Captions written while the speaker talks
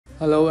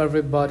Hello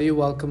everybody,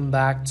 welcome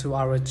back to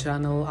our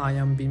channel. I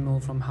am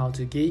Bimal from How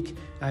to Geek,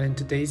 and in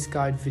today's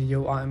guide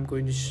video I am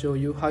going to show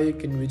you how you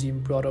can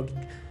redeem product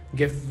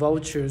gift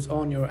vouchers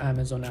on your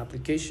Amazon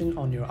application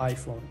on your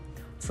iPhone.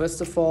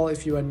 First of all,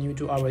 if you are new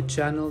to our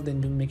channel,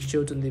 then do make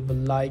sure to leave a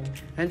like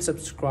and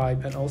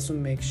subscribe, and also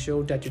make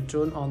sure that you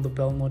turn on the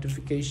bell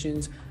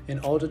notifications in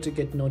order to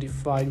get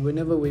notified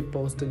whenever we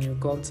post a new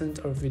content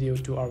or video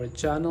to our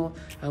channel.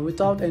 And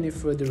without any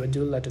further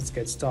ado, let us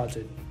get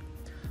started.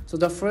 So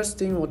the first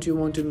thing what you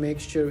want to make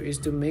sure is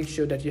to make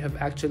sure that you have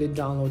actually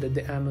downloaded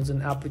the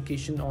Amazon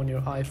application on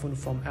your iPhone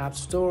from App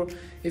Store.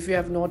 If you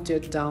have not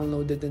yet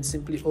downloaded, then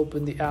simply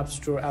open the App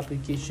Store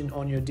application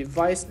on your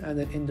device, and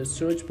then in the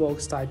search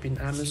box type in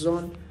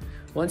Amazon.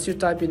 Once you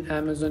type in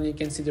Amazon, you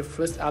can see the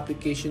first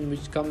application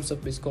which comes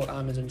up is called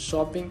Amazon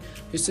Shopping.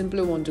 You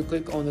simply want to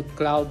click on the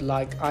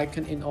cloud-like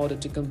icon in order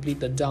to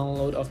complete the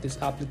download of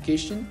this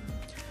application.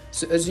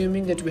 So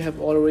assuming that we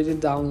have already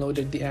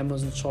downloaded the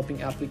Amazon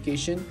Shopping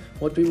application,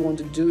 what we want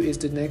to do is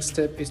the next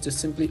step is to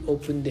simply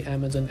open the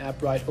Amazon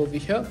app right over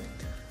here.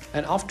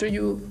 And after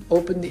you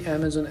open the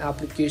Amazon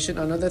application,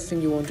 another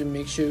thing you want to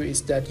make sure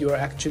is that you are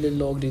actually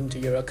logged into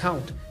your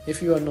account.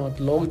 If you are not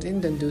logged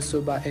in, then do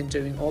so by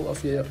entering all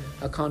of your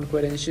account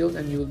credentials,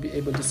 and you will be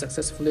able to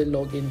successfully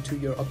log into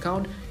your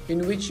account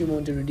in which you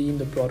want to redeem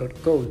the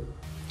product code.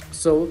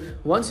 So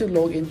once you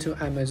log into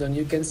Amazon,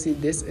 you can see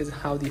this is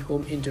how the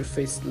home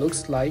interface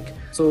looks like.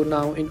 So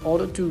now in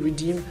order to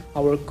redeem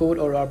our code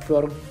or our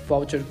product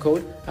voucher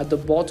code, at the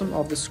bottom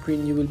of the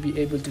screen you will be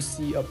able to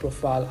see a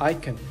profile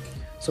icon.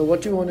 So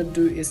what you want to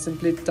do is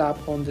simply tap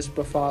on this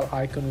profile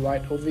icon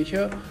right over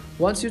here.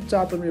 Once you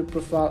tap on your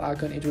profile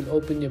icon, it will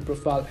open your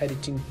profile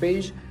editing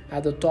page.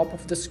 At the top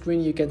of the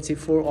screen you can see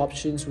 4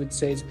 options which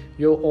says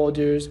your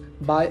orders,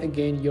 buy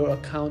again, your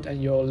account,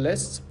 and your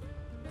lists.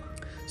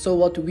 So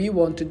what we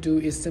want to do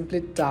is simply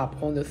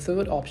tap on the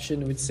third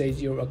option which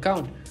says your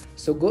account.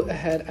 So go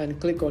ahead and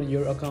click on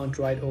your account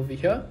right over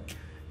here,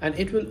 and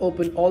it will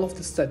open all of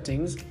the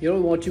settings. Here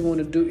what you want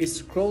to do is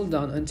scroll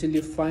down until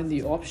you find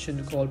the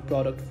option called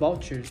product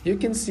vouchers. You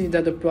can see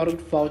that the product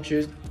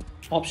vouchers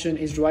option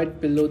is right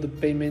below the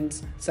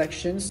payments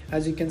sections.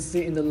 As you can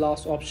see in the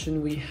last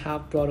option we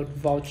have product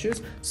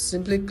vouchers.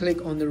 Simply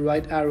click on the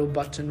right arrow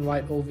button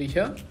right over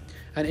here,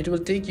 and it will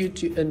take you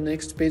to a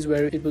next page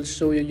where it will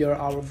show you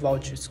our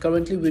vouchers.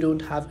 Currently we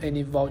don't have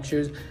any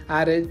vouchers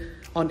added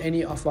on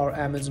any of our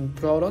Amazon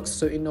products.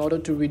 So in order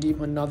to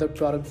redeem another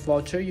product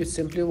voucher, you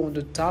simply want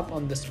to tap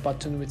on this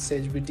button which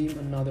says redeem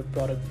another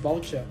product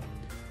voucher.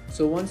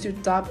 So once you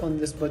tap on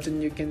this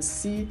button, you can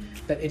see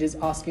that it is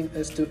asking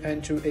us to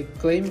enter a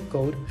claim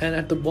code, and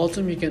at the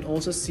bottom you can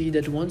also see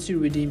that once you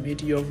redeem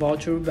it, your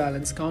voucher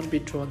balance can't be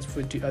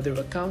transferred to other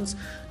accounts.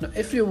 Now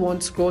if you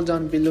want, scroll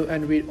down below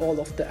and read all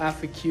of the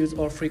FAQs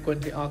or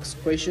frequently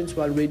asked questions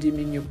while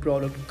redeeming your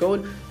product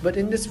code. But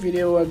in this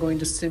video we are going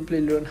to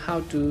simply learn how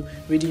to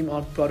redeem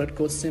our product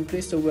code simply.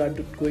 So we are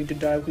going to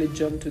directly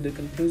jump to the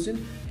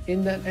conclusion.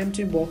 In that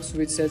empty box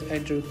which says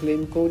enter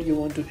claim code, you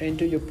want to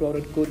enter your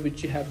product code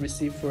which you have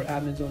received for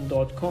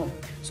Amazon.com.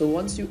 So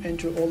once you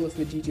enter all of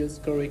the details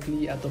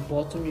correctly, at the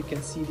bottom you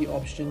can see the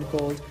option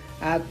called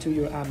add to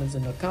your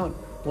Amazon account.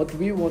 What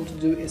we want to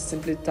do is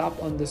simply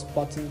tap on this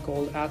button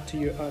called add to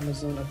your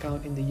Amazon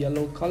account in the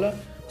yellow color.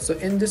 So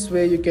in this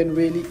way you can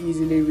really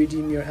easily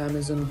redeem your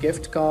Amazon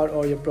gift card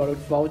or your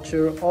product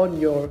voucher on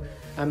your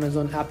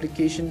Amazon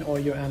application or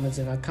your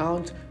Amazon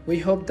account. We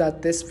hope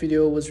that this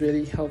video was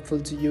really helpful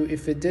to you.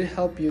 If it did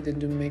help you, then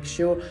do make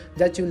sure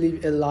that you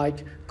leave a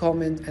like,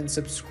 comment, and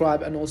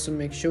subscribe, and also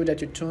make sure that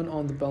you turn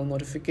on the bell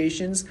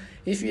notifications.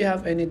 If you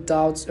have any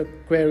doubts or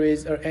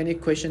queries or any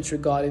questions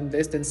regarding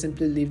this, then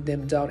simply leave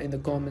them down in the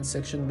comment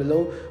section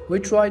below. We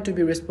try to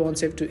be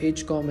responsive to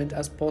each comment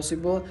as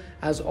possible.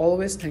 As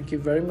always, thank you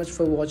very much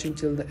for watching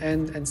till the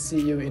end, and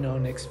see you in our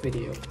next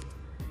video.